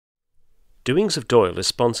Doings of Doyle is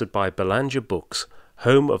sponsored by Belanger Books,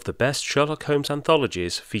 home of the best Sherlock Holmes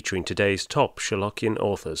anthologies featuring today's top Sherlockian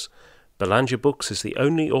authors. Belanger Books is the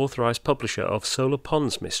only authorised publisher of Solar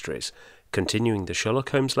Ponds mysteries, continuing the Sherlock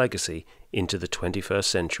Holmes legacy into the 21st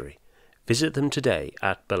century. Visit them today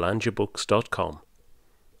at belangerbooks.com.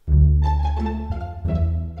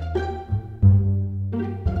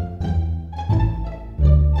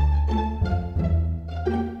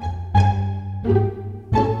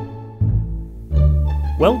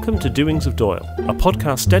 Welcome to Doings of Doyle, a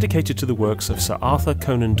podcast dedicated to the works of Sir Arthur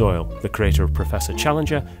Conan Doyle, the creator of Professor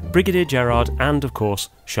Challenger, Brigadier Gerard, and, of course,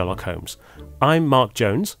 Sherlock Holmes. I'm Mark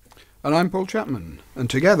Jones. And I'm Paul Chapman, and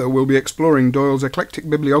together we'll be exploring Doyle's eclectic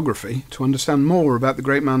bibliography to understand more about the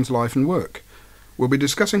great man's life and work. We'll be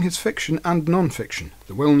discussing his fiction and non-fiction,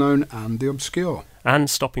 the well-known and the obscure. And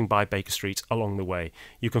stopping by Baker Street along the way.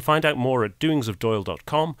 You can find out more at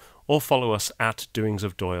doingsofdoyle.com or follow us at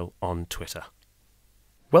doingsofdoyle on Twitter.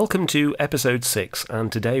 Welcome to episode 6, and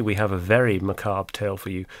today we have a very macabre tale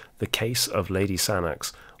for you, The Case of Lady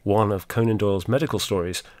Sannox, one of Conan Doyle's medical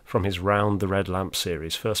stories from his Round the Red Lamp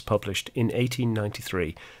series, first published in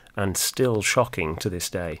 1893, and still shocking to this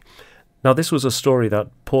day. Now, this was a story that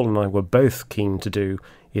Paul and I were both keen to do.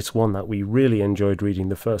 It's one that we really enjoyed reading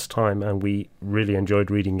the first time, and we really enjoyed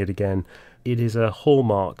reading it again. It is a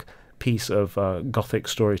hallmark piece of Gothic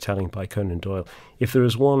storytelling by Conan Doyle. If there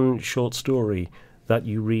is one short story that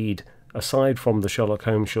you read, aside from the Sherlock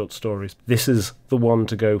Holmes short stories, this is the one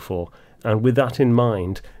to go for. And with that in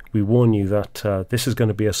mind, we warn you that this is going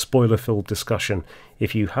to be a spoiler-filled discussion.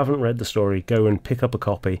 If you haven't read the story, go and pick up a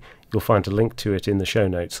copy. You'll find a link to it in the show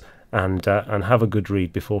notes, and have a good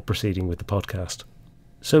read before proceeding with the podcast.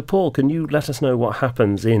 So, Paul, can you let us know what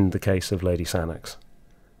happens in The Case of Lady Sannox?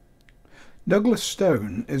 Douglas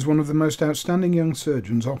Stone is one of the most outstanding young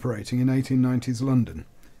surgeons operating in 1890s London.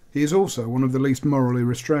 He is also one of the least morally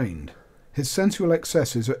restrained. His sensual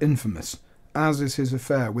excesses are infamous, as is his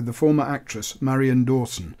affair with the former actress Marian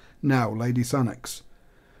Dawson, now Lady Sannox.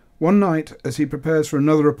 One night, as he prepares for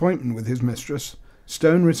another appointment with his mistress,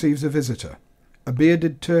 Stone receives a visitor, a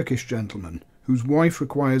bearded Turkish gentleman whose wife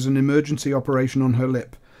requires an emergency operation on her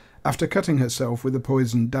lip after cutting herself with a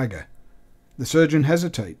poisoned dagger. The surgeon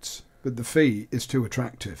hesitates, but the fee is too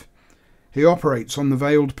attractive. He operates on the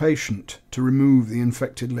veiled patient to remove the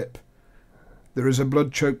infected lip. There is a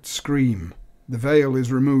blood-choked scream. The veil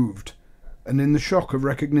is removed, and in the shock of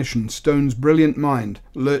recognition, Stone's brilliant mind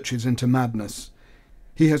lurches into madness.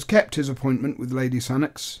 He has kept his appointment with Lady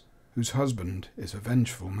Sannox, whose husband is a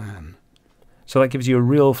vengeful man. So that gives you a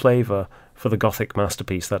real flavour for the Gothic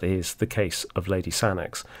masterpiece that is The Case of Lady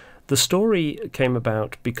Sannox. The story came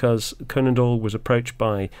about because Conan Doyle was approached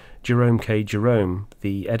by Jerome K. Jerome,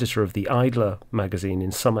 the editor of the Idler magazine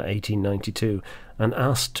in summer 1892, and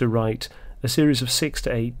asked to write a series of 6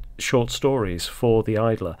 to 8 short stories for the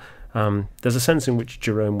Idler. There's a sense in which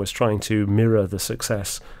Jerome was trying to mirror the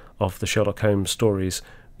success of the Sherlock Holmes stories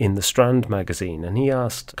in the Strand magazine, and he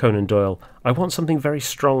asked Conan Doyle, "I want something very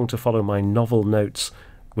strong to follow my novel notes,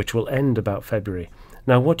 which will end about February.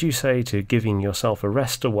 Now, what do you say to giving yourself a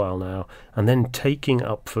rest a while now, and then taking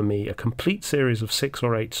up for me a complete series of 6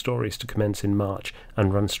 or 8 stories to commence in March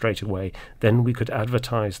and run straight away? Then we could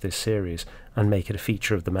advertise this series and make it a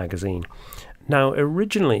feature of the magazine." Now,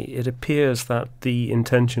 originally, it appears that the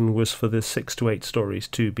intention was for the 6 to 8 stories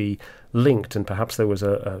to be linked, and perhaps there was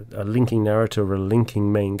a linking narrator or a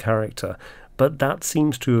linking main character, but that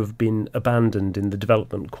seems to have been abandoned in the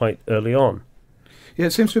development quite early on. Yeah,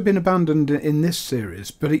 it seems to have been abandoned in this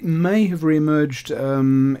series, but it may have re-emerged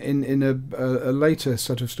in a later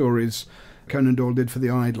set of stories Conan Doyle did for the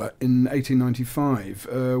Idler in 1895,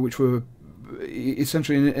 which were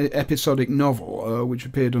essentially an episodic novel, which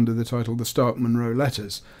appeared under the title The Stark Munro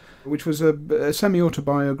Letters, which was a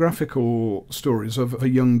semi-autobiographical stories of a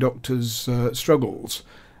young doctor's struggles.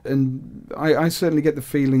 And I certainly get the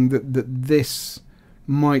feeling that this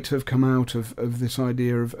might have come out of this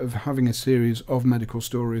idea of having a series of medical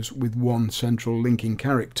stories with one central linking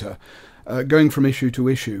character, going from issue to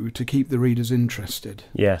issue to keep the readers interested.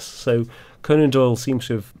 Yes, so Conan Doyle seems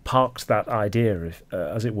to have parked that idea,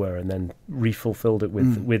 as it were, and then refulfilled it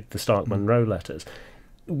with the Stark Munro Letters.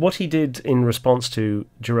 What he did in response to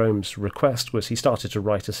Jerome's request was he started to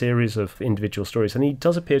write a series of individual stories, and he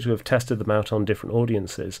does appear to have tested them out on different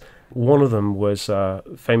audiences. One of them was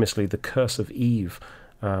famously The Curse of Eve,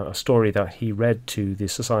 a story that he read to the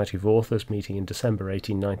Society of Authors meeting in December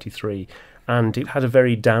 1893, and it had a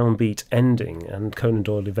very downbeat ending, and Conan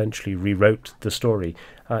Doyle eventually rewrote the story.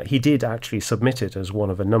 He did actually submit it as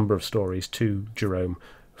one of a number of stories to Jerome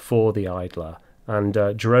for the Idler, and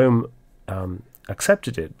Jerome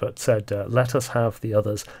accepted it, but said, let us have the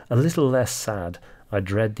others a little less sad. I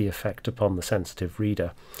dread the effect upon the sensitive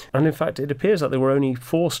reader. And in fact, it appears that there were only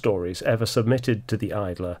 4 stories ever submitted to the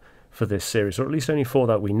Idler for this series, or at least only 4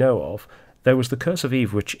 that we know of. There was The Curse of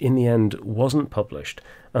Eve, which in the end wasn't published,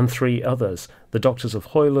 and 3 others, The Doctors of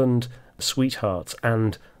Hoyland, Sweethearts,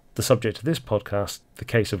 and the subject of this podcast, The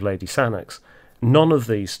Case of Lady Sannox. None of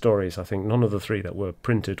these stories, I think, none of the 3 that were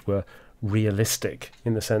printed were realistic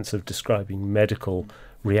in the sense of describing medical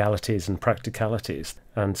realities and practicalities.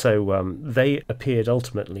 And so they appeared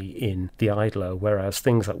ultimately in The Idler, whereas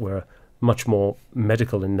things that were much more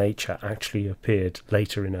medical in nature actually appeared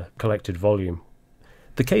later in a collected volume.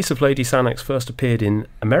 The Case of Lady Sannox first appeared in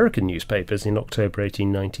American newspapers in October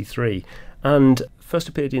 1893 and first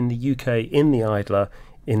appeared in the UK in The Idler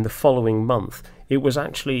in the following month. It was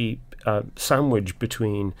actually sandwiched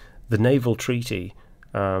between the Naval Treaty,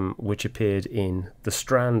 which appeared in the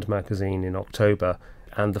Strand magazine in October,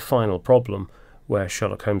 and The Final Problem, where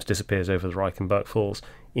Sherlock Holmes disappears over the Reichenbach Falls,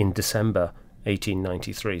 in December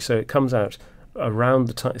 1893. So it comes out around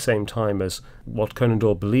the same time as what Conan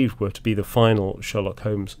Doyle believed were to be the final Sherlock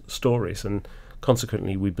Holmes stories, and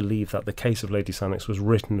consequently we believe that The Case of Lady Sannox was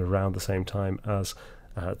written around the same time as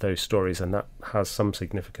those stories, and that has some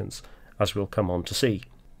significance, as we'll come on to see.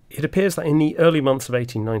 It appears that in the early months of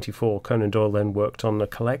 1894, Conan Doyle then worked on a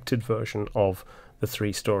collected version of the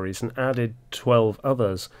 3 stories and added 12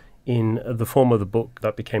 others in the form of the book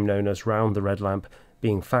that became known as Round the Red Lamp,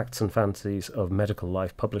 being Facts and Fantasies of Medical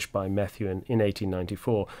Life, published by Methuen in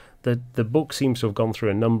 1894. The book seems to have gone through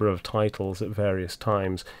a number of titles at various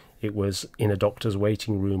times. It was In a Doctor's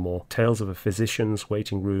Waiting Room, or Tales of a Physician's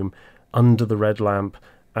Waiting Room, Under the Red Lamp,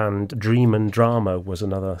 and Dream and Drama was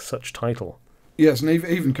another such title. Yes, and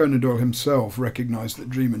even Conan Doyle himself recognised that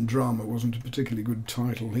Dream and Drama wasn't a particularly good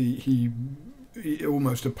title. He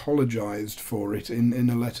almost apologised for it in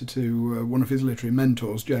a letter to one of his literary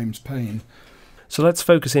mentors, James Payn. So let's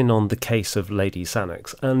focus in on The Case of Lady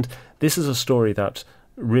Sannox, and this is a story that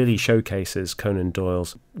really showcases Conan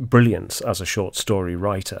Doyle's brilliance as a short story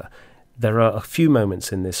writer. There are a few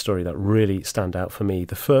moments in this story that really stand out for me.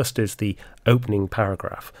 The first is the opening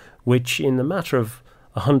paragraph, which in the matter of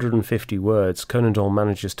 150 words, Conan Doyle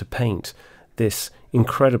manages to paint this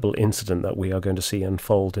incredible incident that we are going to see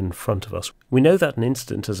unfold in front of us. We know that an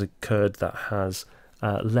incident has occurred that has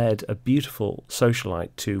led a beautiful socialite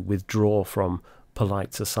to withdraw from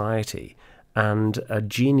polite society, and a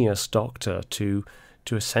genius doctor to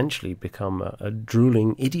essentially become a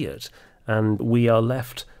drooling idiot. And we are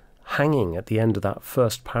left hanging at the end of that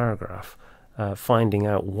first paragraph, finding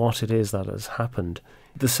out what it is that has happened.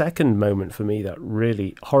 The second moment for me that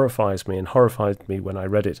really horrifies me, and horrified me when I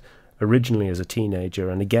read it originally as a teenager,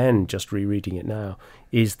 and again just rereading it now,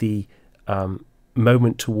 is the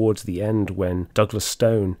moment towards the end when Douglas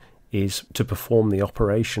Stone is to perform the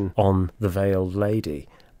operation on the veiled lady.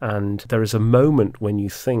 And there is a moment when you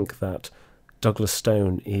think that Douglas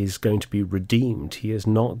Stone is going to be redeemed. He is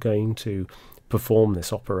not going to perform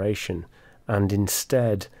this operation, and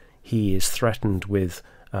instead he is threatened with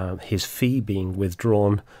his fee being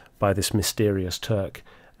withdrawn by this mysterious Turk.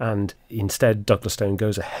 And instead Douglas Stone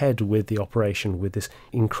goes ahead with the operation with this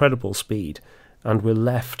incredible speed, and we're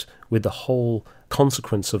left with the whole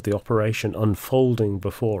consequence of the operation unfolding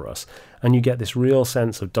before us. And you get this real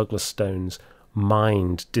sense of Douglas Stone's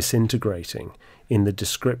mind disintegrating in the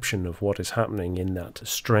description of what is happening in that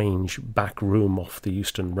strange back room off the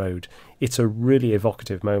Euston Road. It's a really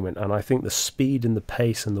evocative moment, and I think the speed and the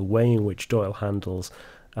pace and the way in which Doyle handles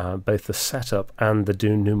both the setup and the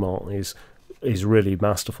denouement is really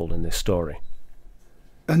masterful in this story.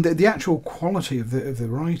 And the actual quality of the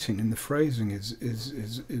writing and the phrasing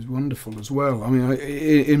is wonderful as well. I mean,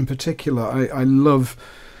 in particular, I love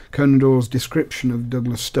Conan Doyle's description of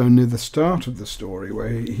Douglas Stone near the start of the story, where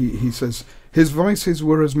he says, his vices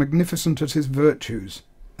were as magnificent as his virtues,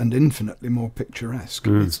 and infinitely more picturesque.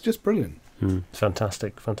 It's just brilliant.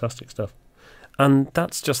 Fantastic stuff. And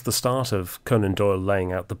that's just the start of Conan Doyle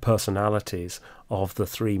laying out the personalities of the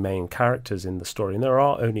 3 main characters in the story. And there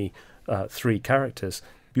are only 3 characters.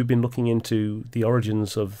 You've been looking into the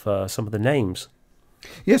origins of some of the names.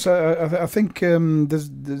 Yes, I think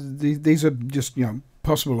these are just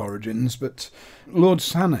possible origins, but Lord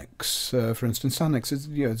Sannox, for instance, Sannox is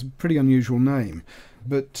it's a pretty unusual name,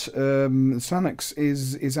 but Sannox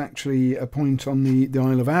is actually a point on the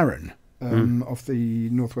Isle of Arran, off the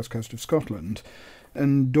northwest coast of Scotland.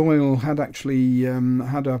 And Doyle had actually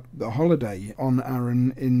had a holiday on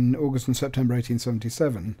Arran in August and September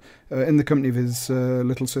 1877 in the company of his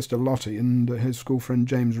little sister Lottie and his school friend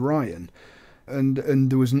James Ryan. And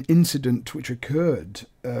there was an incident which occurred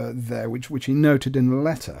there, which he noted in a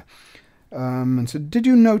letter, and said, "Did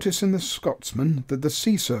you notice in the Scotsman that the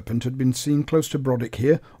sea serpent had been seen close to Brodick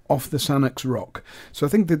here, off the Sannox rock?" So I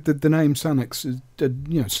think that the name Sannox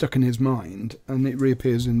is stuck in his mind, and it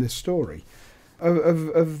reappears in this story.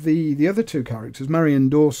 Of the other two characters, Marion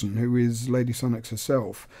Dawson, who is Lady Sannox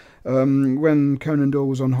herself, when Conan Doyle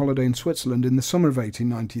was on holiday in Switzerland in the summer of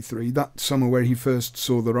 1893, that summer where he first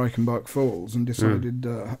saw the Reichenbach Falls and decided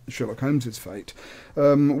Sherlock Holmes's fate,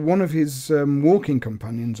 one of his walking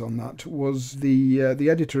companions on that was the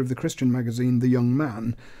editor of the Christian magazine The Young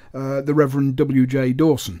Man, the Reverend W.J.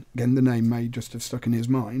 Dawson. Again, the name may just have stuck in his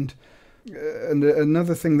mind. And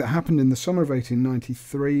another thing that happened in the summer of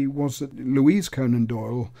 1893 was that Louise Conan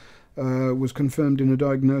Doyle was confirmed in a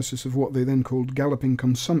diagnosis of what they then called galloping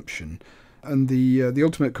consumption. And the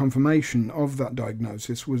ultimate confirmation of that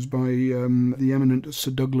diagnosis was by the eminent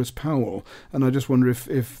Sir Douglas Powell. And I just wonder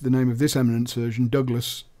if the name of this eminent surgeon,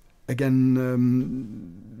 Douglas,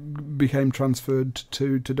 again became transferred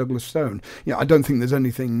to Douglas Stone. Yeah, I don't think there's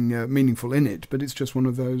anything meaningful in it, but it's just one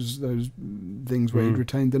of those things where he'd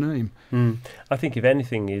retained the name. I think if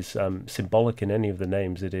anything is symbolic in any of the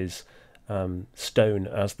names, it is Stone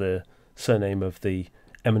as the surname of the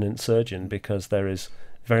eminent surgeon, because there is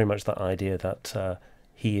very much that idea that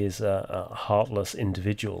he is a heartless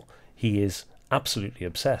individual. He is absolutely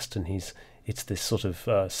obsessed, and it's this sort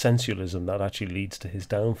of sensualism that actually leads to his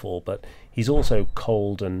downfall. But he's also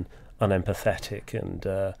cold and unempathetic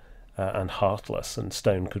and heartless, and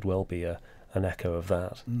Stone could well be an echo of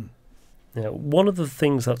that. Now, one of the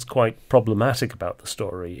things that's quite problematic about the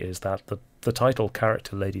story is that the title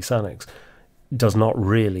character, Lady Sannox, does not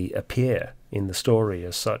really appear in the story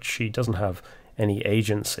as such. She doesn't have any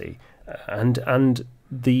agency, and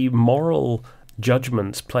the moral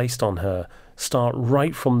judgments placed on her start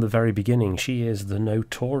right from the very beginning. She is the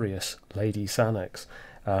notorious Lady Sannox.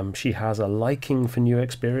 She has a liking for new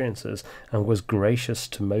experiences and was gracious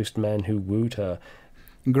to most men who wooed her.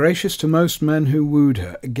 Gracious to most men who wooed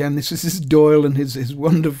her. Again, this is Doyle and his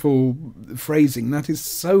wonderful phrasing. That is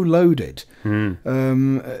so loaded. And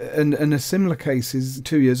a similar case is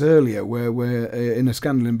 2 years earlier, where in A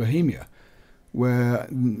Scandal in Bohemia, where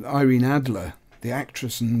Irene Adler, the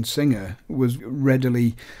actress and singer, was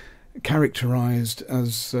readily characterised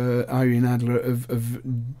as Irene Adler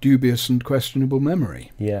of dubious and questionable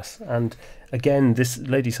memory. Yes, and again, this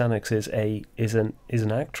Lady Sannox is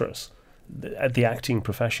an actress. The acting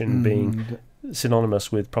profession being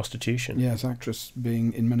synonymous with prostitution. Yes, actress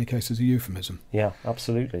being in many cases a euphemism. Yeah,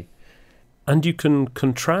 absolutely. And you can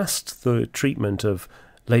contrast the treatment of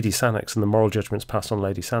Lady Sannox and the moral judgments passed on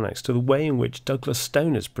Lady Sannox to the way in which Douglas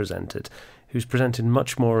Stone is presented, who's presented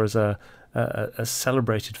much more as a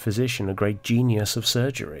celebrated physician, a great genius of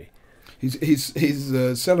surgery. He's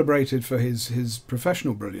celebrated for his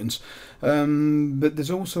professional brilliance, but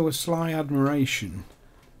there's also a sly admiration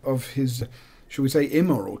of his, shall we say,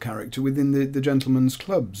 immoral character within the gentlemen's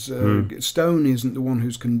clubs. Stone isn't the one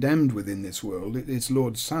who's condemned within this world. It's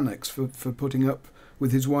Lord Sannox for putting up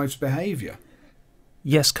with his wife's behaviour.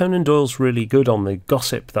 Yes, Conan Doyle's really good on the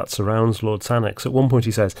gossip that surrounds Lord Sannox. At one point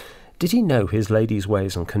he says, did he know his lady's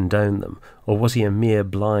ways and condone them, or was he a mere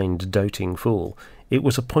blind, doting fool? It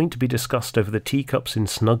was a point to be discussed over the teacups in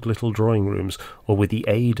snug little drawing rooms, or with the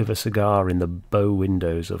aid of a cigar in the bow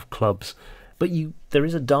windows of clubs. But there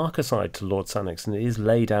is a darker side to Lord Sannox, and it is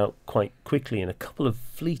laid out quite quickly in a couple of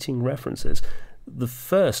fleeting references. The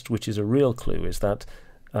first, which is a real clue, is that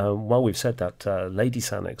while we've said that Lady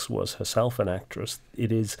Sannox was herself an actress,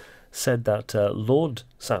 it is said that Lord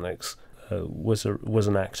Sannox was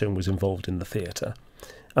an actor and was involved in the theatre.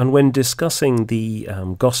 And when discussing the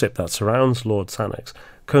gossip that surrounds Lord Sannox,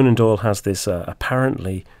 Conan Doyle has this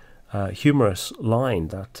apparently humorous line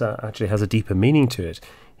that actually has a deeper meaning to it.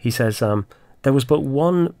 He says, there was but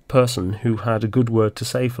one person who had a good word to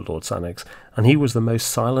say for Lord Sannox, and he was the most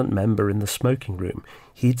silent member in the smoking room.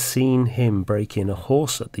 He'd seen him break in a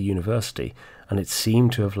horse at the university, and it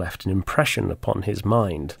seemed to have left an impression upon his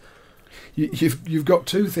mind. You've got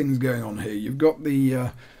two things going on here. You've got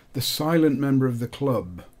the silent member of the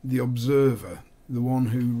club, the observer, the one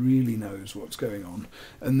who really knows what's going on,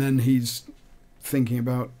 and then he's thinking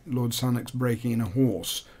about Lord Sannox breaking in a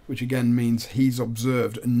horse, which again means he's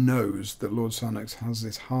observed and knows that Lord Sannox has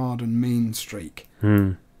this hard and mean streak.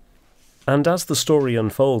 And as the story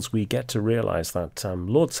unfolds, we get to realise that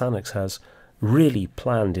Lord Sannox has really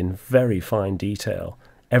planned in very fine detail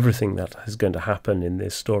everything that is going to happen in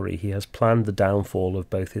this story. He has planned the downfall of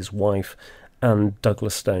both his wife and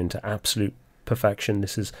Douglas Stone to absolute perfection.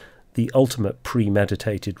 This is the ultimate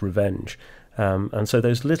premeditated revenge. And so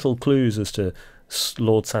those little clues as to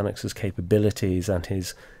Lord Sannox's capabilities and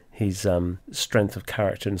his strength of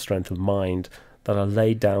character and strength of mind that are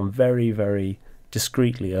laid down very, very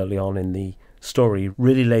discreetly early on in the story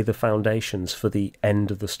really lay the foundations for the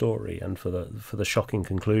end of the story and for the shocking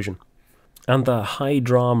conclusion. And the high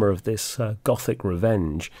drama of this Gothic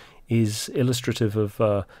revenge is illustrative of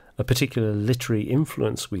a particular literary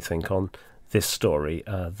influence, we think, on this story,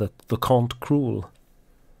 the Conte Cruel.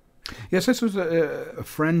 Yes, this was a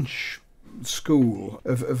French school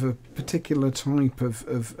of a particular type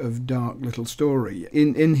of dark little story.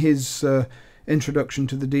 In his introduction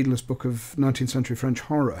to the Daedalus book of 19th century French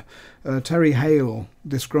horror, Terry Hale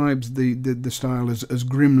describes the style as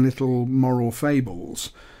grim little moral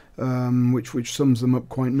fables, which sums them up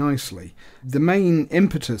quite nicely. The main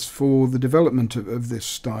impetus for the development of this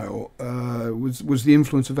style was the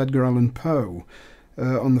influence of Edgar Allan Poe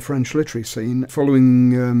on the French literary scene,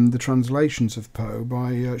 following the translations of Poe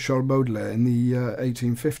by Charles Baudelaire in the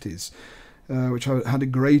 1850s, which had a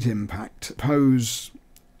great impact. Poe's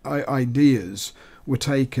ideas were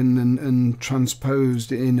taken and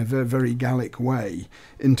transposed in a very Gallic way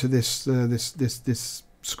into this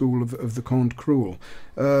school of the Conte Cruel.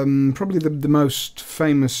 Probably the most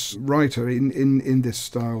famous writer in this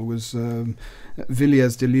style was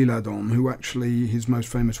Villiers de l'Isle-Adam, who actually, his most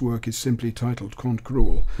famous work is simply titled Conte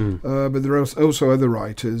Cruel. But there are also other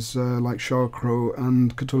writers like Charles Cros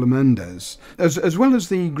and Catulle Mendes. As well as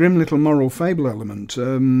the grim little moral fable element,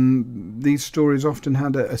 these stories often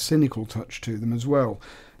had a cynical touch to them as well.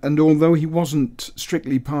 And although he wasn't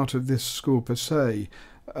strictly part of this school per se,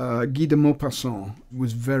 Guy de Maupassant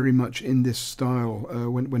was very much in this style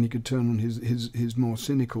when he could turn on his more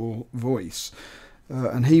cynical voice.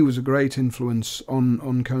 And he was a great influence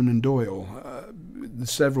on Conan Doyle. There's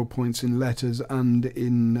several points in Letters and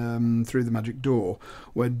in Through the Magic Door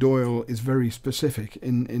where Doyle is very specific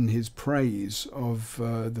in his praise of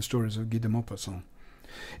the stories of Guy de Maupassant.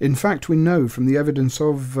 In fact, we know from the evidence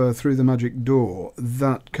of Through the Magic Door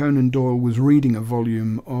that Conan Doyle was reading a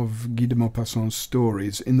volume of Guy de Maupassant's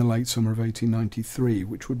stories in the late summer of 1893,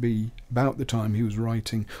 which would be about the time he was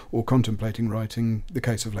writing or contemplating writing The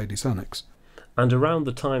Case of Lady Sannox. And around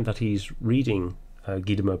the time that he's reading Guy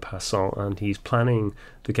de Maupassant and he's planning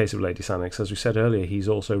The Case of Lady Sannox, as we said earlier, he's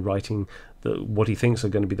also writing what he thinks are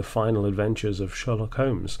going to be the final adventures of Sherlock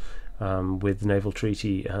Holmes, with Naval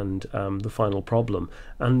Treaty and The Final Problem.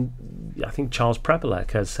 And I think Charles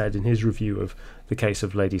Prepelec has said in his review of The Case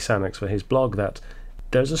of Lady Sannox for his blog that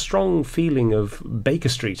there's a strong feeling of Baker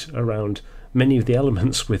Street around many of the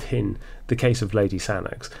elements within The Case of Lady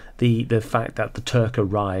Sannox. The fact that the Turk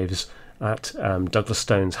arrives at Douglas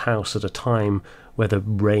Stone's house at a time where the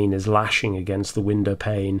rain is lashing against the window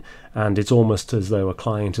pane and it's almost as though a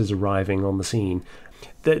client is arriving on the scene.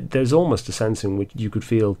 There's almost a sense in which you could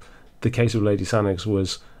feel The Case of Lady Sannox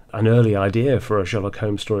was an early idea for a Sherlock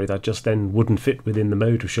Holmes story that just then wouldn't fit within the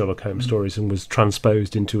mode of Sherlock Holmes stories and was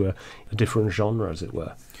transposed into a different genre, as it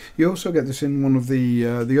were. You also get this in one of the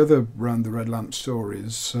other Round the Red Lamp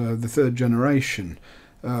stories, The Third Generation,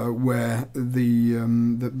 where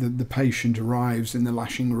the patient arrives in the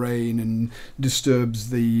lashing rain and disturbs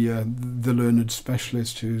the learned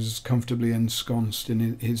specialist who's comfortably ensconced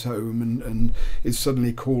in his home and is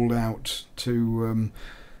suddenly called out to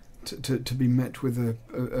be met with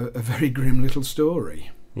a very grim little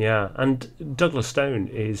story. Yeah, and Douglas Stone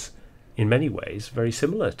is in many ways very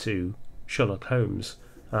similar to Sherlock Holmes.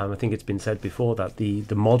 I think it's been said before that the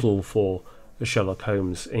model for Sherlock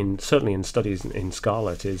Holmes, certainly in Studies in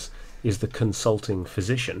Scarlet, is the consulting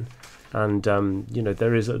physician, and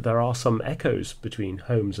there are some echoes between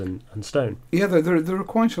Holmes and Stone. Yeah, there are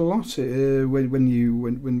quite a lot when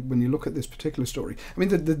you look at this particular story. I mean,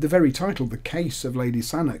 the very title, The Case of Lady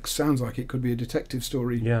Sannox, sounds like it could be a detective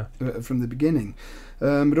story from the beginning,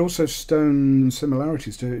 but also Stone's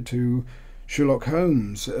similarities to Sherlock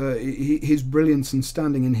Holmes, his brilliance and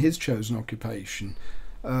standing in his chosen occupation.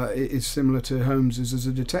 Is similar to Holmes's as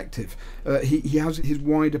a detective. He has his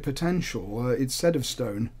wider potential. It's said of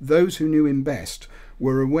Stone, those who knew him best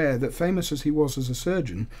were aware that, famous as he was as a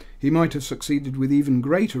surgeon, he might have succeeded with even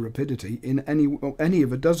greater rapidity in any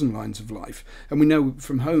of a dozen lines of life. And we know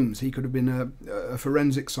from Holmes he could have been a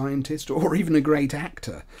forensic scientist or even a great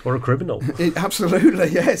actor. Or a criminal. Absolutely,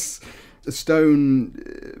 yes.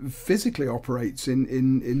 Stone physically operates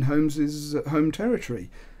in Holmes's home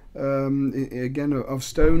territory. Again, of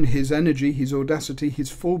Stone, his energy, his audacity, his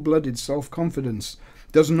full-blooded self-confidence,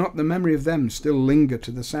 does not the memory of them still linger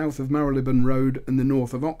to the south of Marylebone Road and the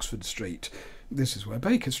north of Oxford Street? This is where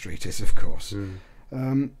Baker Street is, of course.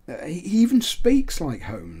 He even speaks like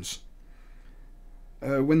Holmes.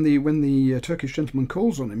 When the Turkish gentleman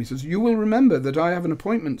calls on him, he says, "You will remember that I have an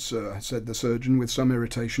appointment, sir," said the surgeon with some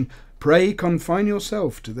irritation. "Pray confine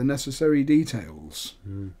yourself to the necessary details."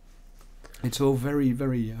 It's all very,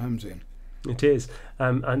 very Holmesian. It is,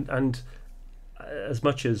 and as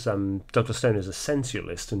much as Douglas Stone is a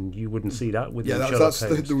sensualist, and you wouldn't see that with Sherlock that's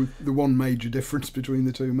Holmes. the one major difference between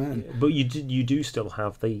the two men. But you do still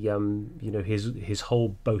have the his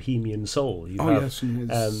whole bohemian soul. Yes, and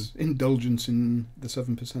his indulgence in the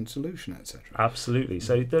 7% solution, etc. Absolutely.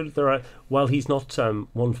 So there are, while he's not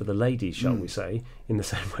one for the ladies, shall we say, in the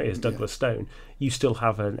same way as Douglas Stone, you still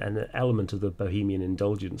have an element of the bohemian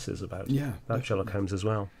indulgences about Sherlock Holmes as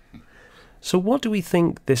well. So what do we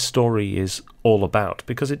think this story is all about?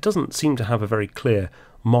 Because it doesn't seem to have a very clear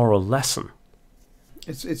moral lesson.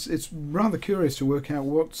 It's rather curious to work out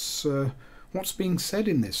what's being said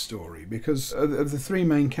in this story, because of the three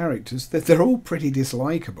main characters, they're all pretty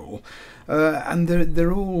dislikable, and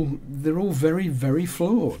they're all very, very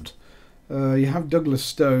flawed. You have Douglas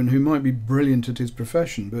Stone, who might be brilliant at his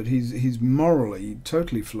profession, but he's morally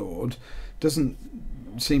totally flawed, doesn't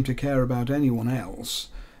seem to care about anyone else.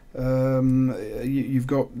 You've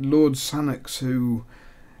got Lord Sannox, who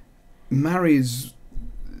marries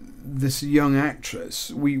this young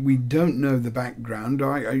actress. We don't know the background.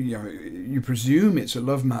 You presume it's a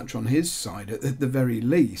love match on his side at the very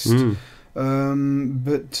least.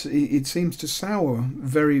 But it seems to sour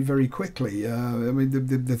very, very quickly.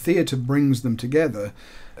 The theatre brings them together,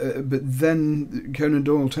 but then Conan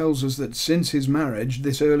Doyle tells us that since his marriage,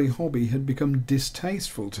 this early hobby had become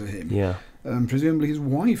distasteful to him. Yeah. Presumably his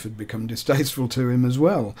wife had become distasteful to him as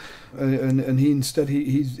well, and he's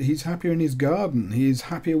happier in his garden. He is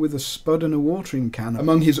happier with a spud and a watering can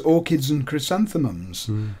among his orchids and chrysanthemums.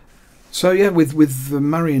 So yeah, with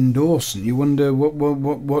Marion Dawson, you wonder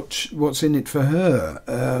what's in it for her.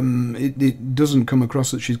 It doesn't come across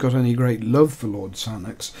that she's got any great love for Lord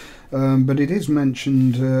Sannox, but it is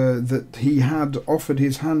mentioned that he had offered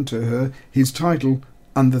his hand to her, his title,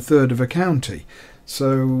 and the third of a county.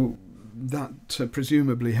 So that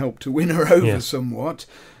presumably helped to win her over somewhat,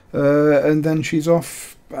 and then she's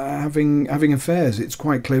off having affairs. It's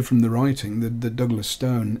quite clear from the writing that Douglas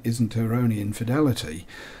Stone isn't her only infidelity.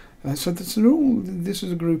 So this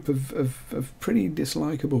is a group of pretty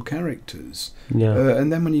dislikable characters.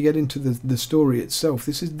 And then when you get into the story itself,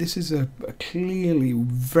 this is a clearly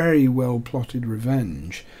very well plotted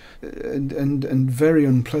revenge, and very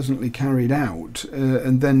unpleasantly carried out.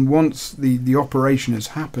 And then once the operation has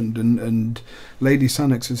happened and Lady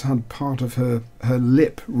Sannox has had part of her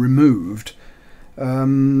lip removed,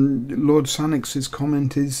 Lord Sannox's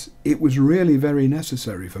comment is, "It was really very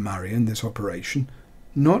necessary for Marion, this operation.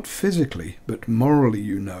 Not physically, but morally,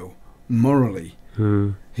 morally."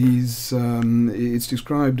 It's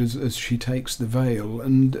described as she takes the veil,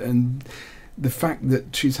 and the fact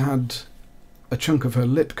that she's had a chunk of her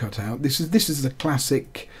lip cut out. This is the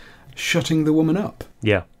classic shutting the woman up.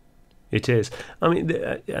 Yeah, it is. I mean,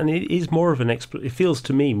 and it is more of it feels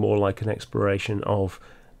to me more like an exploration of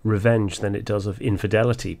revenge than it does of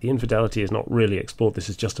infidelity. The infidelity is not really explored. This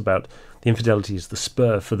is just about the infidelity is the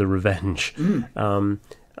spur for the revenge. I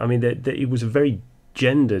mean, it was a very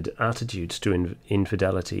gendered attitude to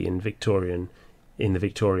infidelity in the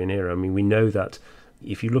Victorian era. I mean, we know that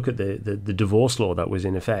if you look at the divorce law that was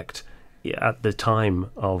in effect at the time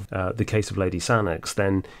of the case of Lady Sannox,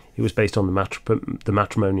 then it was based on the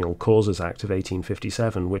Matrimonial Causes Act of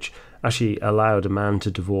 1857, which actually allowed a man to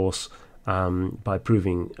divorce by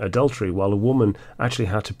proving adultery, while a woman actually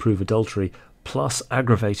had to prove adultery plus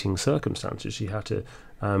aggravating circumstances. She had to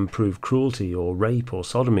prove cruelty or rape or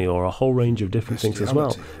sodomy or a whole range of different things as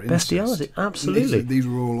well. Bestiality, absolutely. These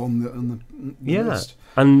were all on the list.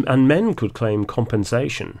 And men could claim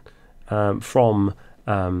compensation from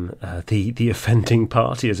the offending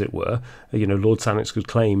party, as it were. Lord Sannox could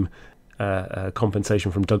claim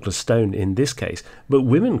compensation from Douglas Stone in this case, but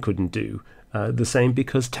women couldn't do the same,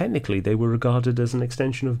 because technically they were regarded as an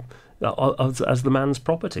extension as the man's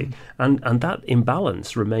property, and that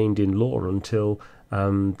imbalance remained in law until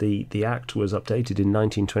the Act was updated in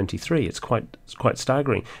 1923. It's quite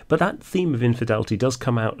staggering. But that theme of infidelity does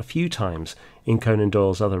come out a few times in Conan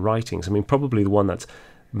Doyle's other writings. I mean, probably the one that's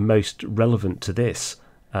most relevant to this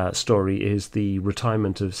story is the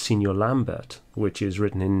retirement of Signor Lambert, which is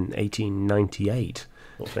written in 1898.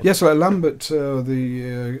 Yes, Lambert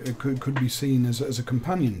could be seen as a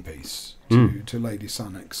companion piece to Lady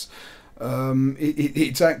Sannox.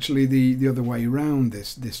 It's actually the other way round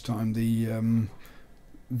this time.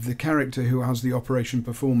 the character who has the operation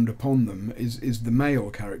performed upon them is the male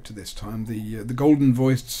character this time, the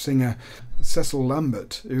golden-voiced singer Cecil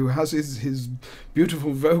Lambert, who has his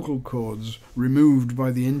beautiful vocal cords removed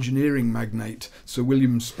by the engineering magnate Sir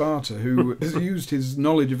William Sparta, who has used his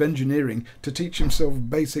knowledge of engineering to teach himself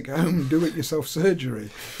basic home do-it-yourself surgery.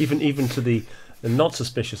 Even to the not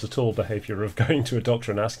suspicious at all behaviour of going to a doctor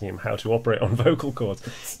and asking him how to operate on vocal cords.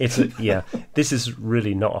 This is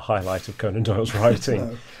really not a highlight of Conan Doyle's writing.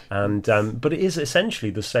 No. And but it is essentially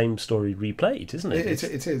the same story replayed, isn't it?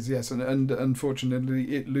 It is, yes, and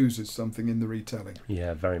unfortunately it loses something in the retelling.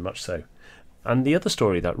 Yeah, very much so. And the other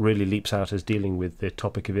story that really leaps out as dealing with the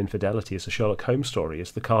topic of infidelity as a Sherlock Holmes story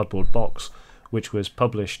is The Cardboard Box, which was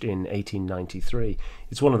published in 1893.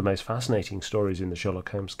 It's one of the most fascinating stories in the Sherlock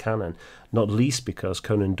Holmes canon, not least because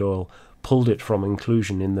Conan Doyle pulled it from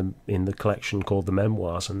inclusion in the collection called the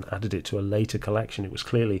Memoirs and added it to a later collection. It was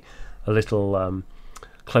clearly a little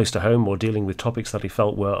close to home, or dealing with topics that he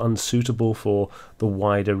felt were unsuitable for the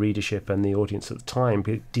wider readership and the audience at the time.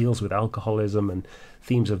 It deals with alcoholism and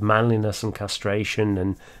themes of manliness and castration,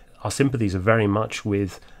 and our sympathies are very much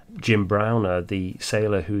with Jim Browner, the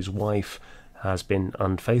sailor whose wife has been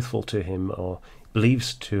unfaithful to him, or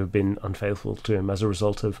believes to have been unfaithful to him as a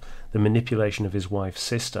result of the manipulation of his wife's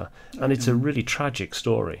sister. And it's a really tragic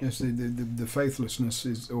story. Yes, the faithlessness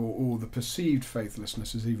is, or the perceived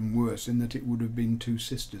faithlessness is even worse, in that it would have been two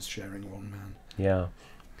sisters sharing one man. Yeah.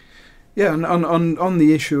 Yeah, and on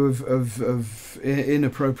the issue of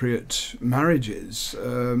inappropriate marriages,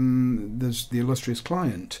 there's the illustrious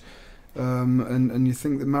client. And you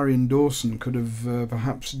think that Marion Dawson could have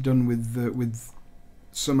perhaps done with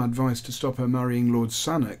some advice to stop her marrying Lord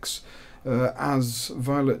Sannox, as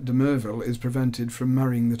Violet de Merville is prevented from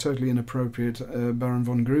marrying the totally inappropriate Baron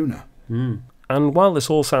von Gruner. And while this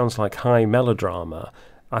all sounds like high melodrama,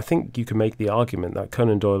 I think you can make the argument that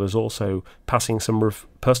Conan Doyle is also passing some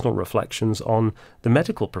personal reflections on the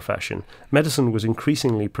medical profession. Medicine was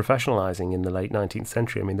increasingly professionalising in the late 19th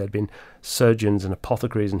century. I mean, there'd been surgeons and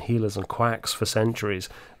apothecaries and healers and quacks for centuries,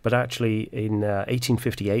 but actually in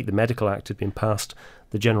 1858 the Medical Act had been passed,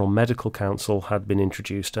 the General Medical Council had been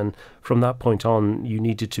introduced, and from that point on you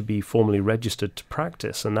needed to be formally registered to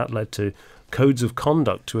practice, and that led to codes of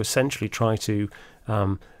conduct to essentially try to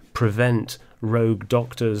prevent rogue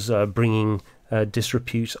doctors bringing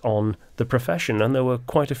disrepute on the profession, and there were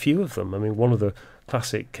quite a few of them. I mean, one of the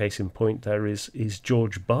classic case in point there is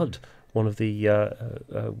George Budd, one of the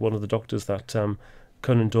doctors that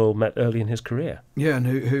Conan Doyle met early in his career. Yeah, and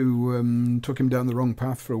who took him down the wrong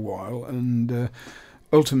path for a while, and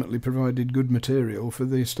ultimately provided good material for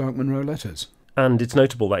the Stark Munro letters. And it's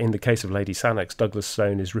notable that in the case of Lady Sannox, Douglas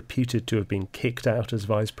Stone is reputed to have been kicked out as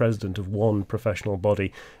vice president of one professional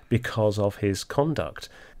body because of his conduct.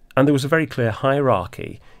 And there was a very clear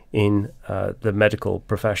hierarchy in the medical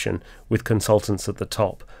profession, with consultants at the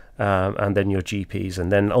top, and then your GPs,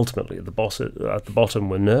 and then ultimately at the bottom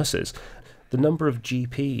were nurses. The number of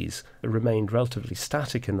GPs remained relatively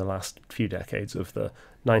static in the last few decades of the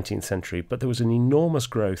 19th century, but there was an enormous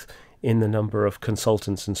growth in the number of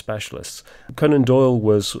consultants and specialists. Conan Doyle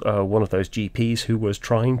was one of those GPs who was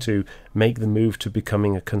trying to make the move to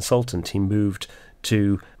becoming a consultant. He moved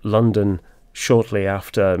to London shortly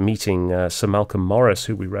after meeting Sir Malcolm Morris,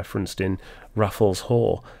 who we referenced in Raffles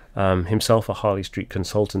Haw, himself a Harley Street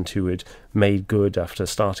consultant who had made good after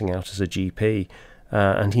starting out as a GP.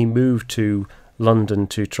 And he moved to London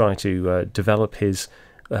to try to develop his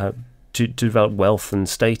to develop wealth and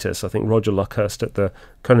status. I think Roger Luckhurst at the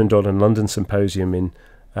Conan Doyle in London Symposium in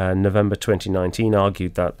November 2019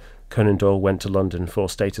 argued that Conan Doyle went to London for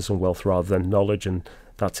status and wealth rather than knowledge, and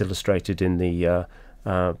that's illustrated in the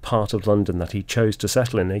part of London that he chose to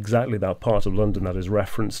settle in, exactly that part of London that is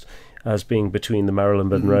referenced as being between the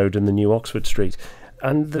Marylebone Road and the New Oxford Street.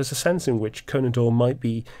 And there's a sense in which Conan Doyle might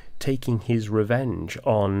be taking his revenge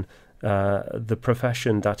on the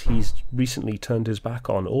profession that he's recently turned his back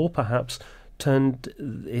on, or perhaps turned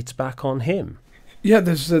its back on him. Yeah,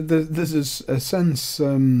 there's a sense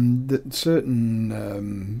that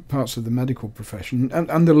certain parts of the medical profession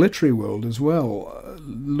and the literary world as well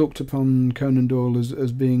looked upon Conan Doyle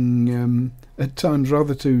as being at times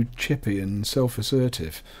rather too chippy and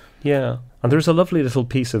self-assertive. Yeah, and there is a lovely little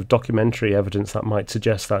piece of documentary evidence that might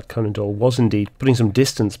suggest that Conan Doyle was indeed putting some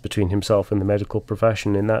distance between himself and the medical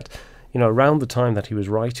profession, in that, around the time that he was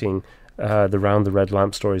writing the Round the Red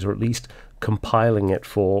Lamp stories, or at least compiling it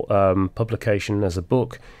for publication as a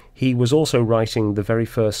book, he was also writing the very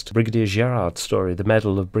first Brigadier Gerard story, The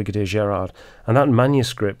Medal of Brigadier Gerard, and that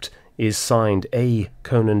manuscript is signed A.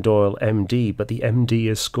 Conan Doyle, MD, but the MD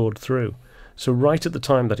is scored through. So right at the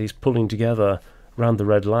time that he's pulling together Round the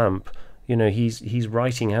Red Lamp, he's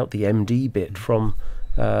writing out the MD bit from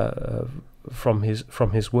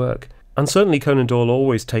his work. And certainly Conan Doyle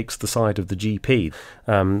always takes the side of the GP.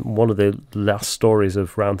 One of the last stories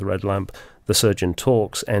of Round the Red Lamp, The Surgeon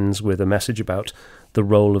Talks, ends with a message about the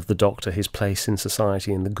role of the doctor, his place in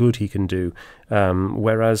society, and the good he can do.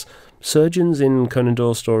 Whereas surgeons in Conan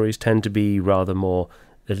Doyle stories tend to be rather more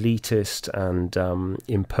elitist and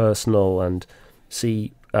impersonal, and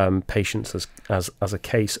see patients as a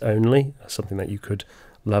case only, something that you could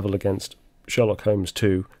level against Sherlock Holmes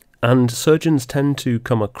too. And surgeons tend to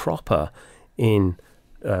come a cropper in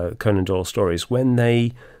Conan Doyle stories when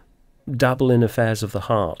they dabble in affairs of the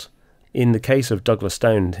heart. In the case of Douglas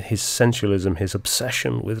Stone, his sensualism, his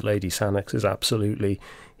obsession with Lady Sannox is absolutely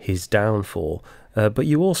his downfall. But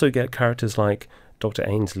you also get characters like Dr.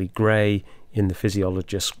 Ainsley Grey in The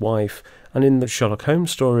Physiologist's Wife, and in the Sherlock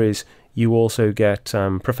Holmes stories you also get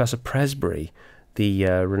Professor Presbury, the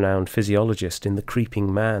renowned physiologist in The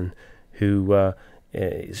Creeping Man, who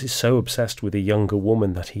is so obsessed with a younger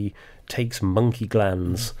woman that he takes monkey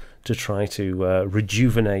glands to try to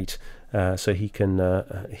rejuvenate, so he can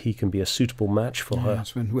be a suitable match for her.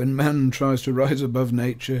 Yes, when man tries to rise above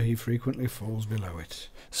nature, he frequently falls below it.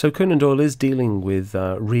 So Conan Doyle is dealing with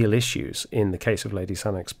real issues in the case of Lady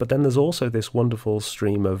Sannox, but then there's also this wonderful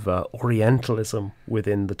stream of Orientalism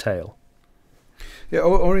within the tale. Yeah,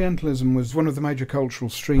 Orientalism was one of the major cultural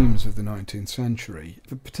streams of the 19th century,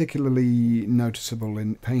 particularly noticeable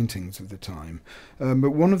in paintings of the time.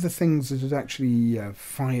 But one of the things that had actually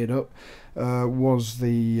fired up was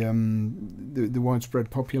the widespread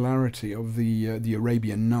popularity of the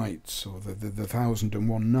Arabian Nights, or the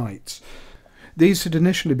 1001 Nights. These had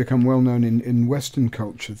initially become well known in Western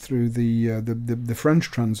culture through the French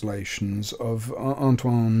translations of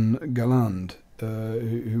Antoine Galland,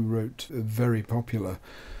 who wrote very popular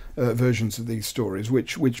versions of these stories,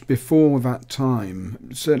 which before that time,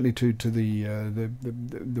 certainly to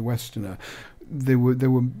the Westerner, they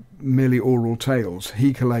were merely oral tales.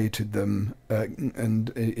 He collated them and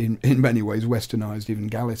in many ways westernized, even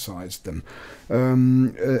Gallicized them.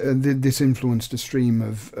 This influenced a stream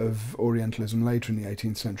of Orientalism later in the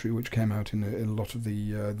 18th century, which came out in a lot of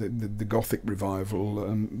the Gothic revival,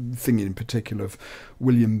 thinking in particular of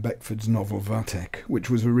William Beckford's novel Vathek, which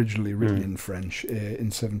was originally written in French in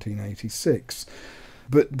 1786.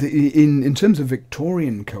 But in terms of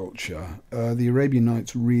Victorian culture, the Arabian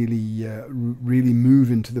Nights really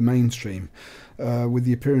move into the mainstream with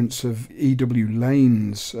the appearance of E.W.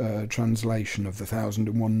 Lane's translation of The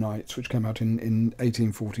 1001 Nights, which came out in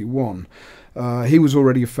 1841. He was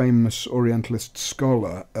already a famous Orientalist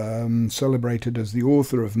scholar, celebrated as the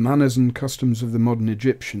author of Manners and Customs of the Modern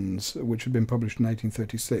Egyptians, which had been published in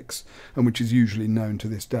 1836, and which is usually known to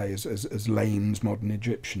this day as Lane's Modern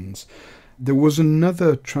Egyptians. There was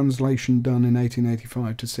another translation done in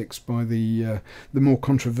 1885-6 by the more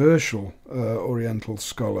controversial Oriental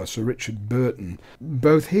scholar Sir Richard Burton.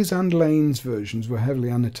 Both his and Lane's versions were heavily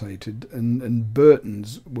annotated, and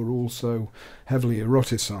Burton's were also heavily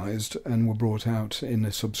eroticized and were brought out in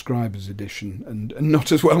a subscriber's edition, and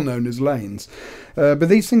not as well known as Lane's. But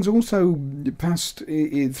these things also passed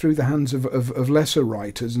through the hands of lesser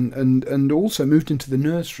writers, and also moved into the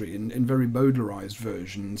nursery in very Bowdlerized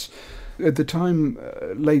versions. At the time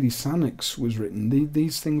Lady Sannox was written,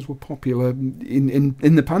 these things were popular in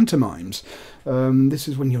the pantomimes. This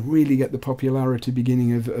is when you really get the popularity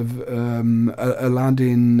beginning of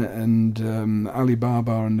Aladdin and Ali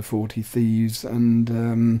Baba and the 40 Thieves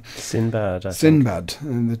and Sinbad,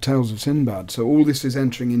 and the Tales of Sinbad. So all this is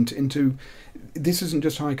entering into this isn't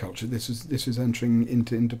just high culture. This is entering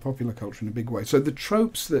into popular culture in a big way. So the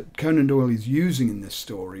tropes that Conan Doyle is using in this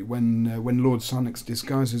story, when Lord Sannox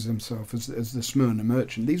disguises himself as the Smyrna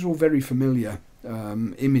merchant, these are all very familiar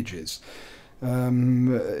images.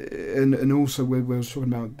 And also we were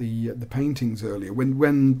talking about the paintings earlier.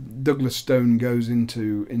 When Douglas Stone goes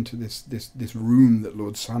into this room that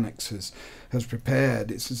Lord Sannox has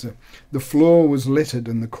prepared, it says the floor was littered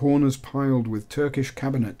and the corners piled with Turkish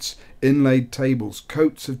cabinets, inlaid tables,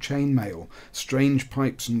 coats of chainmail, strange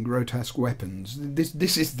pipes and grotesque weapons.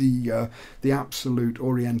 This is the absolute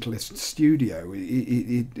Orientalist studio.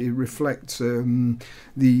 It reflects the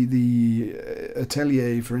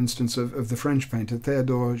atelier, for instance, of the French painter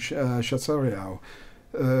Théodore Chassariau,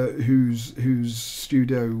 whose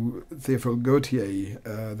studio Théophile Gautier,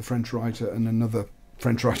 the French writer, and another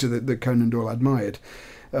French writer that Conan Doyle admired.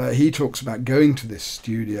 He talks about going to this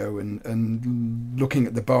studio and looking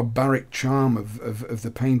at the barbaric charm of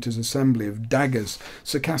the painter's assembly of daggers,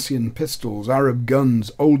 Circassian pistols, Arab guns,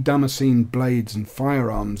 old Damascene blades and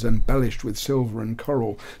firearms embellished with silver and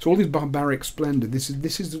coral. So all this barbaric splendour. This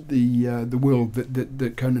is the world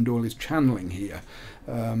that Conan Doyle is channeling here.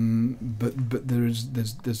 But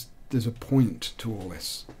there's a point to all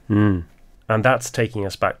this. And that's taking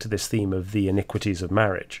us back to this theme of the iniquities of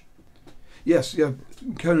marriage. Yes, yeah.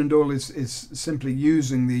 Conan Doyle is simply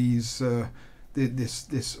using these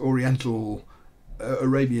this Oriental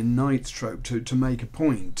Arabian Nights trope to make a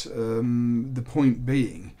point. The point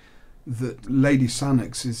being that Lady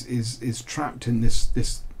Sannox is trapped in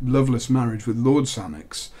this loveless marriage with Lord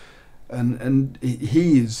Sannox, and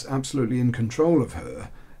he is absolutely in control of her.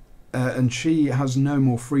 And she has no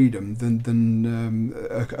more freedom than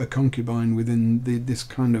a concubine within this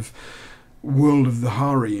kind of world of the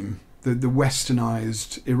harem, the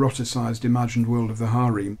westernized, eroticized, imagined world of the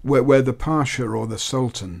harem, where the pasha or the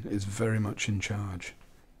sultan is very much in charge.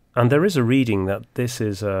 And there is a reading that this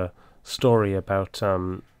is a story about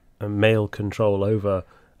a male control over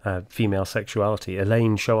female sexuality.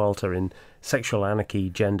 Elaine Showalter in Sexual Anarchy,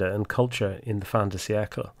 Gender and Culture in the Fin de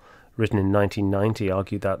Siècle, written in 1990,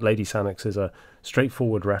 argued that Lady Sannox is a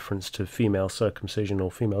straightforward reference to female circumcision or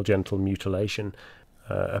female genital mutilation,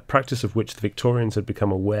 a practice of which the Victorians had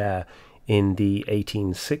become aware in the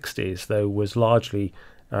 1860s, though was largely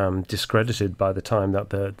discredited by the time that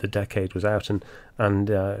the decade was out,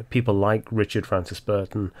 and people like Richard Francis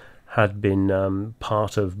Burton had been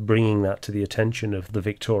part of bringing that to the attention of the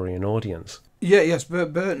Victorian audience. Yes,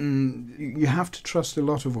 Burton, you have to trust a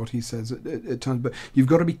lot of what he says at times, but you've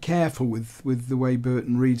got to be careful with the way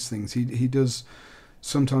Burton reads things. He does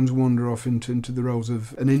sometimes wander off into the roles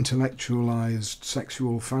of an intellectualized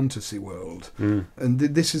sexual fantasy world. And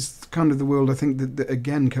this is kind of the world I think that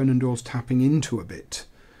again Conan Doyle's tapping into a bit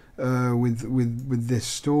with this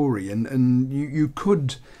story. And you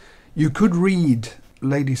could read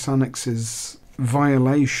Lady Sannox's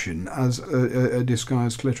violation as a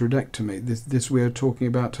disguised clitoridectomy. This we're talking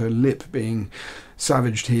about her lip being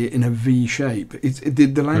savaged here in a V shape.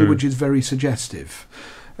 The language is very suggestive.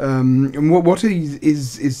 And what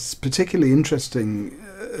is particularly interesting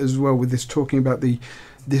as well with this, talking about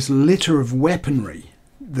this litter of weaponry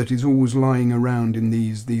that is always lying around in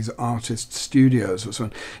these artists' studios or so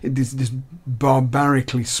on, this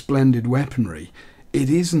barbarically splendid weaponry. It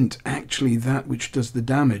isn't actually that which does the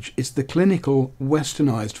damage. It's the clinical,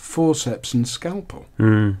 westernized forceps and scalpel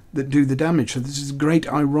that do the damage. So this is great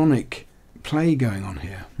ironic play going on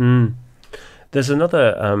here. There's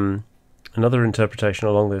another interpretation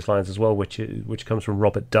along those lines as well, which comes from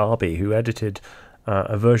Robert Darby, who edited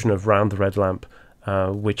a version of Round the Red Lamp,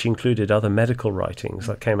 which included other medical writings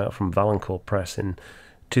that came out from Valancourt Press in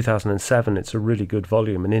 2007. It's a really good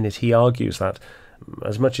volume, and in it he argues that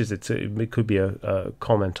as much as it could be a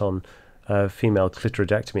comment on female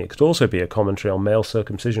clitoridectomy, it could also be a commentary on male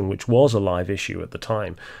circumcision, which was a live issue at the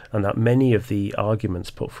time, and that many of the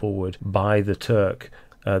arguments put forward by the Turk,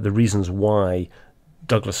 the reasons why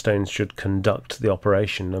Douglas Stone should conduct the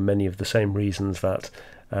operation, are many of the same reasons that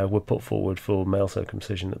were put forward for male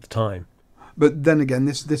circumcision at the time. But then again,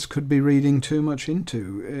 this could be reading too much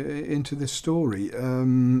into this story.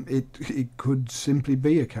 It could simply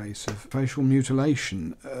be a case of facial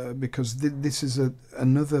mutilation, because this is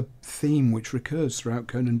another theme which recurs throughout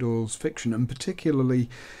Conan Doyle's fiction, and particularly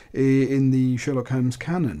in the Sherlock Holmes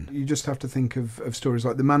canon. You just have to think of stories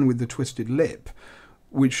like The Man with the Twisted Lip,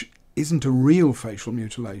 which isn't a real facial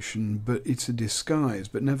mutilation, but it's a disguise.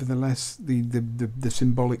 But nevertheless, the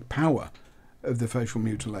symbolic power of the facial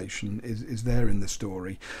mutilation is there in the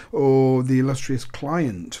story. Or The Illustrious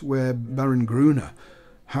Client, where Baron Gruner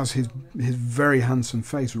has his very handsome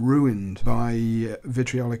face ruined by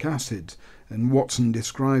vitriolic acid, and Watson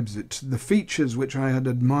describes it. The features which I had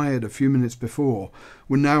admired a few minutes before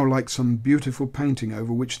were now like some beautiful painting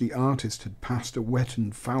over which the artist had passed a wet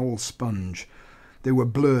and foul sponge. They were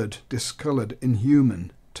blurred, discoloured,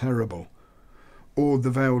 inhuman, terrible. Or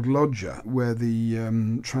The Veiled Lodger, where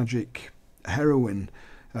the tragic heroine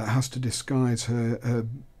has to disguise her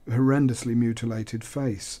horrendously mutilated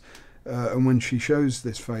face. And when she shows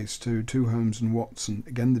this face to Holmes and Watson,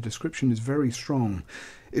 again the description is very strong.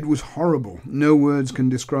 It was horrible. No words can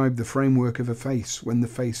describe the framework of a face when the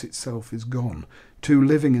face itself is gone. Two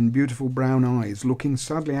living and beautiful brown eyes looking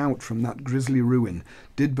sadly out from that grisly ruin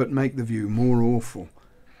did but make the view more awful.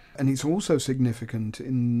 And it's also significant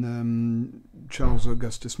in Charles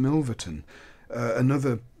Augustus Milverton,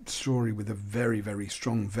 Another story with a very, very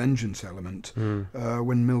strong vengeance element,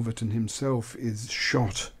 when Milverton himself is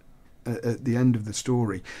shot at the end of the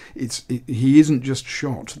story. He isn't just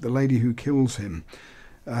shot. The lady who kills him,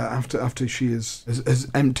 after she has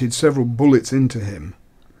emptied several bullets into him,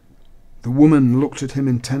 the woman looked at him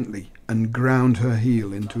intently and ground her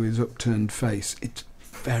heel into his upturned face. It's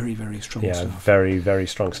very, very strong stuff. Yeah, very, very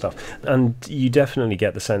strong stuff. And you definitely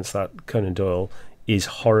get the sense that Conan Doyle is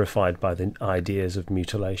horrified by the ideas of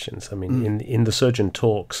mutilations. I mean, in The Surgeon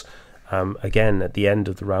Talks, again, at the end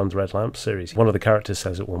of the Round the Red Lamp series, one of the characters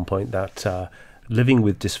says at one point that living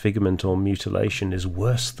with disfigurement or mutilation is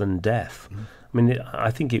worse than death. I mean,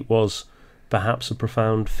 I think it was perhaps a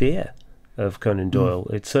profound fear of Conan Doyle.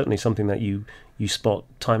 It's certainly something that you spot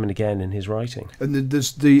time and again in his writing. And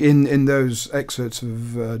there's in those excerpts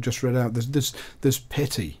of just read out, there's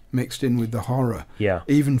pity mixed in with the horror. Yeah.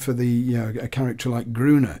 Even for a character like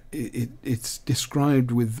Gruner, it's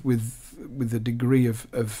described with a degree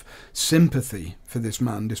of sympathy for this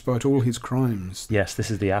man, despite all his crimes. Yes, this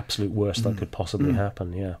is the absolute worst that could possibly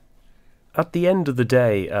happen. Yeah. At the end of the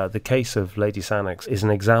day, the case of Lady Sannox is an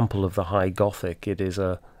example of the high Gothic. It is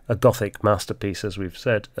a Gothic masterpiece, as we've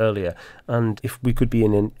said earlier, and if we could be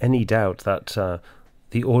in any doubt that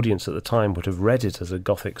the audience at the time would have read it as a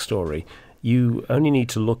Gothic story, you only need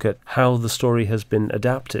to look at how the story has been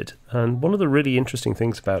adapted. And one of the really interesting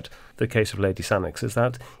things about the case of Lady Sannox is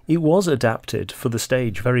that it was adapted for the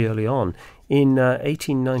stage very early on. In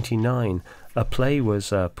 1899, a play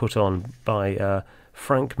was put on by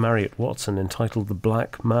Frank Marriott Watson entitled The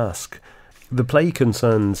Black Mask. The play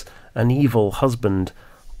concerns an evil husband,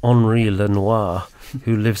 Henri Lenoir,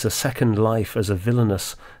 who lives a second life as a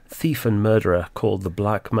villainous thief and murderer called The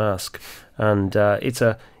Black Mask. And it's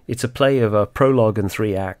a play of a prologue and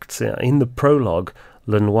 3 acts. In the prologue,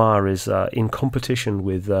 Lenoir is in competition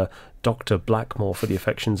with Dr. Blackmore for the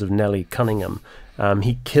affections of Nellie Cunningham.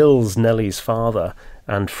 He kills Nellie's father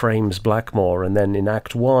and frames Blackmore, and then in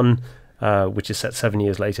Act 1, which is set 7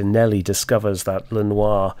 years later, Nellie discovers that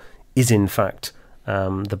Lenoir is in fact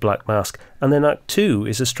the Black Mask. And then Act 2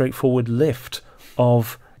 is a straightforward lift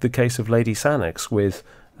of the case of Lady Sannox, with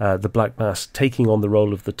the Black Mask taking on the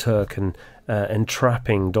role of the Turk and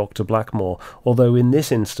entrapping Dr. Blackmore. Although in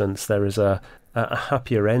this instance there is a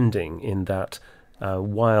happier ending in that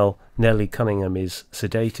while Nellie Cunningham is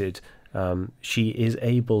sedated, she is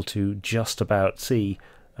able to just about see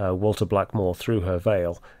Walter Blackmore through her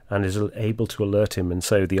veil and is able to alert him, and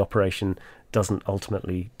so the operation doesn't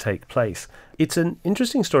ultimately take place. It's an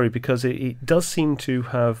interesting story because it does seem to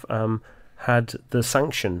have had the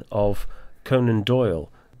sanction of Conan Doyle.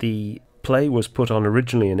 The play was put on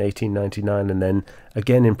originally in 1899 and then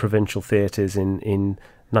again in provincial theatres in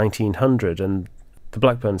 1900, and the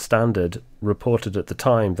Blackburn Standard reported at the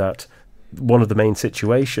time that one of the main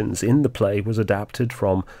situations in the play was adapted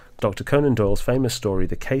from Dr. Conan Doyle's famous story,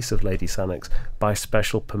 The Case of Lady Sannox, by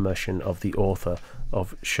special permission of the author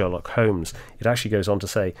of Sherlock Holmes. It actually goes on to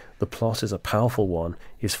say, the plot is a powerful one,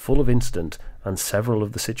 is full of incident, and several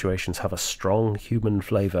of the situations have a strong human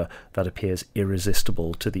flavour that appears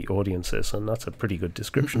irresistible to the audiences. And that's a pretty good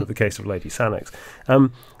description of the case of Lady Sannox.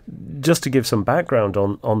 Just to give some background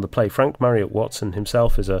on the play, Frank Marriott Watson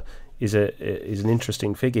himself is an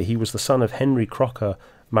interesting figure. He was the son of Henry Crocker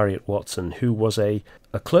Marriott Watson, who was a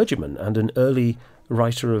clergyman and an early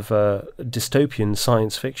writer of dystopian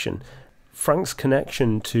science fiction. Frank's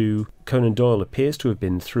connection to Conan Doyle appears to have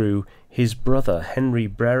been through his brother, Henry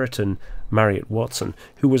Brereton Marriott Watson,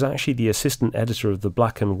 who was actually the assistant editor of the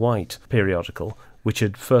Black and White periodical, which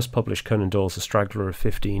had first published Conan Doyle's A Straggler of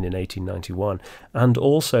 15 in 1891, and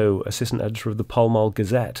also assistant editor of the Pall Mall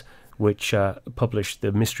Gazette, which published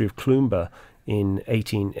The Mystery of Clumber in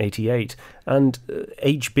 1888. And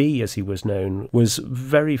H.B., as he was known, was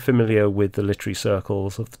very familiar with the literary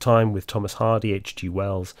circles of the time, with Thomas Hardy, H.G.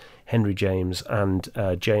 Wells, Henry James, and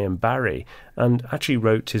J.M. Barrie, and actually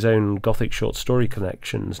wrote his own Gothic short story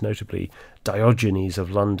collections, notably Diogenes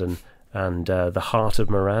of London and The Heart of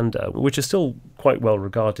Miranda, which are still quite well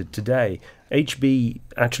regarded today. H.B.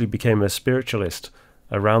 actually became a spiritualist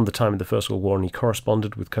around the time of the First World War, and he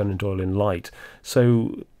corresponded with Conan Doyle in Light.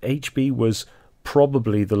 So H.B. was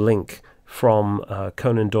probably the link from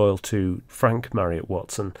Conan Doyle to Frank Marriott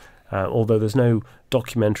Watson, although there's no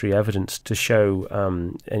documentary evidence to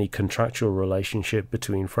show any contractual relationship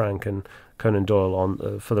between Frank and Conan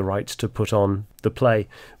Doyle for the rights to put on the play.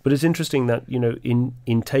 But it's interesting that,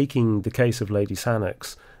 in taking the case of Lady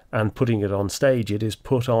Sannox and putting it on stage, it is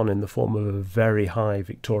put on in the form of a very high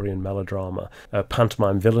Victorian melodrama,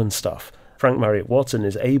 pantomime villain stuff. Frank Marriott Watson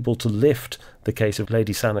is able to lift the case of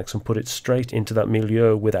Lady Sannox and put it straight into that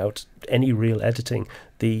milieu without any real editing.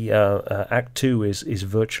 The Act 2 is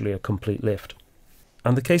virtually a complete lift.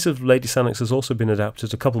 And the case of Lady Sannox has also been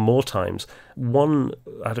adapted a couple more times. One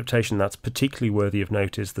adaptation that's particularly worthy of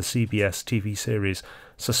note is the CBS TV series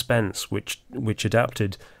Suspense, which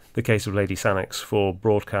adapted the case of Lady Sannox for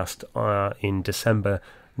broadcast in December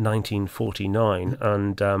 1949.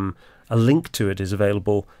 And a link to it is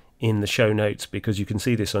available in the show notes, because you can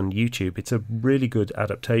see this on YouTube. It's a really good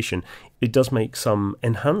adaptation. It does make some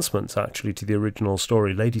enhancements, actually, to the original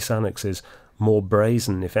story. Lady Sannox is more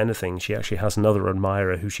brazen, if anything. She actually has another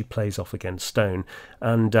admirer who she plays off against Stone,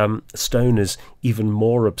 and Stone is even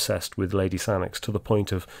more obsessed with Lady Sannox, to the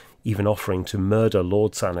point of even offering to murder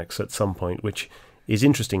Lord Sannox at some point, which is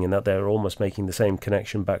interesting in that they're almost making the same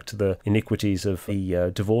connection back to the iniquities of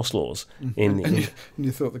the divorce laws. And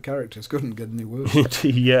you thought the characters couldn't get any worse.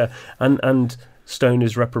 Yeah, and Stone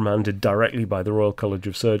is reprimanded directly by the Royal College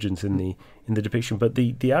of Surgeons in the depiction. But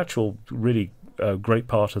the actual really great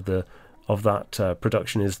part of that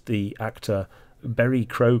production is the actor Berry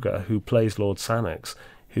Kroger, who plays Lord Sannox,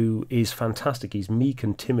 who is fantastic. He's meek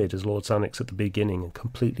and timid as Lord Sannox at the beginning, and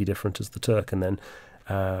completely different as the Turk, and then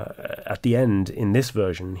at the end, in this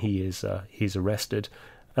version, he's arrested.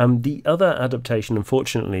 The other adaptation,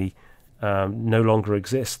 unfortunately, no longer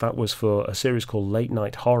exists. That was for a series called Late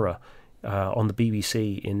Night Horror on the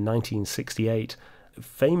BBC in 1968.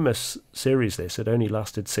 Famous series this. It only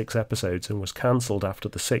lasted 6 episodes and was cancelled after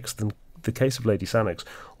the 6th. And the case of Lady Sannox,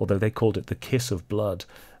 although they called it The Kiss of Blood,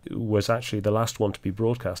 was actually the last one to be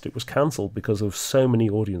broadcast. It was cancelled because of so many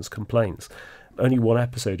audience complaints. Only 1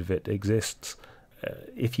 episode of it exists.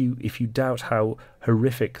 If you doubt how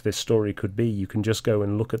horrific this story could be, you can just go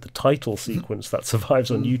and look at the title sequence that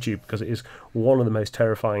survives on YouTube, because it is one of the most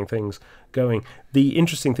terrifying things going. The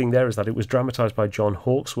interesting thing there is that it was dramatised by John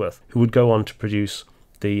Hawksworth, who would go on to produce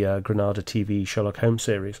the Granada TV Sherlock Holmes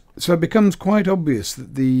series. So it becomes quite obvious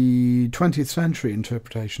that the 20th century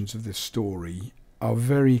interpretations of this story are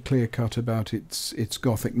very clear-cut about its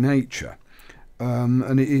Gothic nature.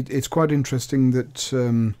 And it's quite interesting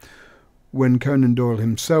that when Conan Doyle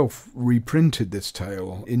himself reprinted this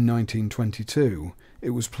tale in 1922,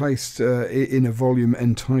 it was placed in a volume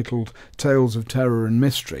entitled Tales of Terror and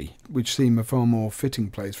Mystery, which seem a far more fitting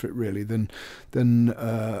place for it, really, than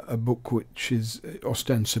a book which is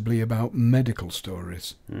ostensibly about medical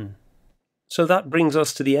stories. Mm. So that brings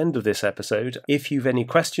us to the end of this episode. If you've any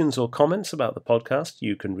questions or comments about the podcast,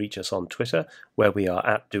 you can reach us on Twitter, where we are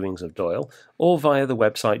at Doings of Doyle, or via the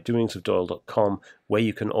website doingsofdoyle.com, where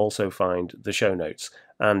you can also find the show notes.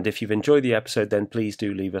 And if you've enjoyed the episode, then please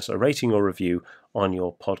do leave us a rating or review on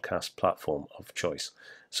your podcast platform of choice.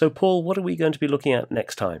 So, Paul, what are we going to be looking at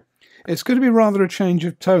next time? It's going to be rather a change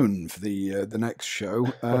of tone for the next show.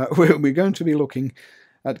 We're going to be looking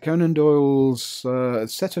at Conan Doyle's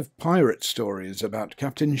set of pirate stories about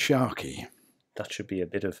Captain Sharkey. That should be a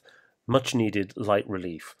bit of much-needed light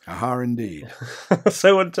relief. Aha, indeed.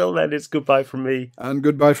 So until then, it's goodbye from me. And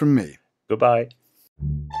goodbye from me. Goodbye.